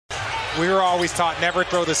We were always taught never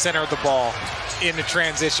throw the center of the ball in the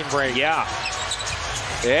transition break. Yeah.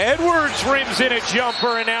 Edwards rims in a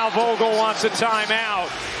jumper, and now Vogel wants a timeout.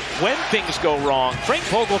 When things go wrong, Frank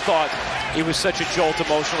Vogel thought it was such a jolt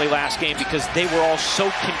emotionally last game because they were all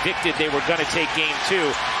so convicted they were going to take game 2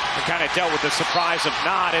 and kind of dealt with the surprise of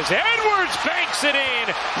not as Edwards banks it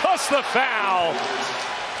in, plus the foul.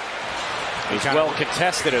 He's well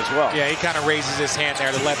contested as well. Yeah, he kind of raises his hand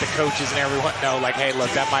there to let the coaches and everyone know, like, hey,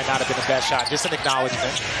 look, that might not have been the best shot. Just an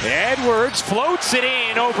acknowledgement. Edwards floats it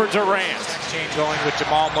in over Durant. Exchange going with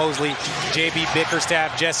Jamal Mosley, J.B.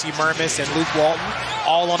 Bickerstaff, Jesse Mermis, and Luke Walton,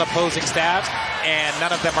 all on opposing staffs, and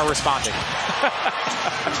none of them are responding.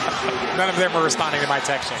 None of them are responding to my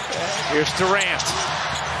text chain. Here's Durant.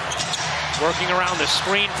 Working around the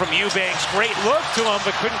screen from Eubanks. Great look to him,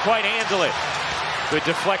 but couldn't quite handle it. Good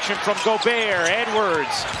deflection from Gobert.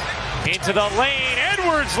 Edwards into the lane.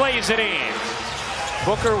 Edwards lays it in.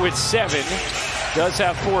 Booker with 7. Does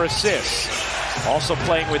have 4 assists. Also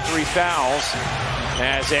playing with 3 fouls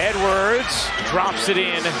as Edwards drops it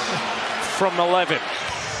in from 11.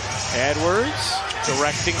 Edwards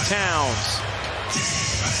directing Towns.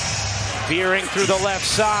 Veering through the left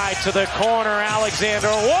side to the corner. Alexander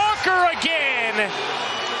Walker again.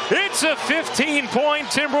 It's a 15-point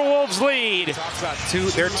Timberwolves lead. About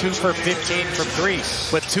they're 2 for 15 from 3,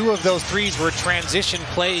 but 2 of those 3s were transition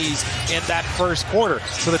plays in that first quarter.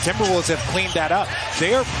 So the Timberwolves have cleaned that up.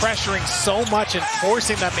 They are pressuring so much and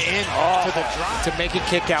forcing them in to the drive to make a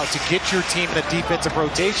kick out, to get your team in a defensive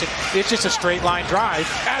rotation. It's just a straight line drive,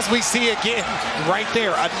 as we see again right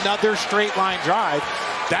there. Another straight line drive.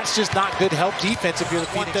 That's just not good help defense if you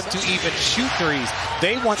want them to even shoot 3s.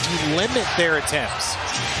 They want to limit their attempts.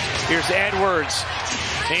 Here's Edwards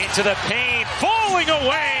into the paint, falling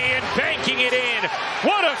away and banking it in.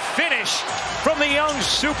 What a finish from the young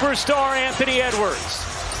superstar Anthony Edwards.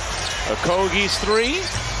 Okogie's 3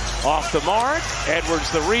 off the mark. Edwards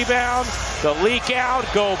the rebound, the leak out.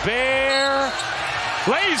 Gobert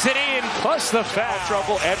lays it in, plus the foul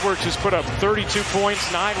trouble. Edwards has put up 32 points,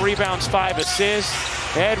 9 rebounds, 5 assists.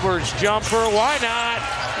 Edwards jumper, why not?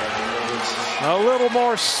 A little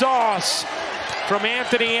more sauce from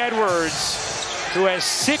Anthony Edwards, who has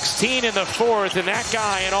 16 in the 4th, and that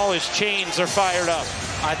guy and all his chains are fired up.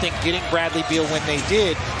 I think getting Bradley Beal when they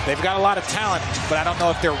did, they've got a lot of talent, but I don't know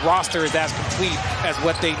if their roster is as complete as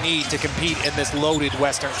what they need to compete in this loaded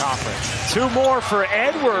Western Conference. 2 more for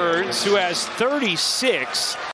Edwards, who has 36.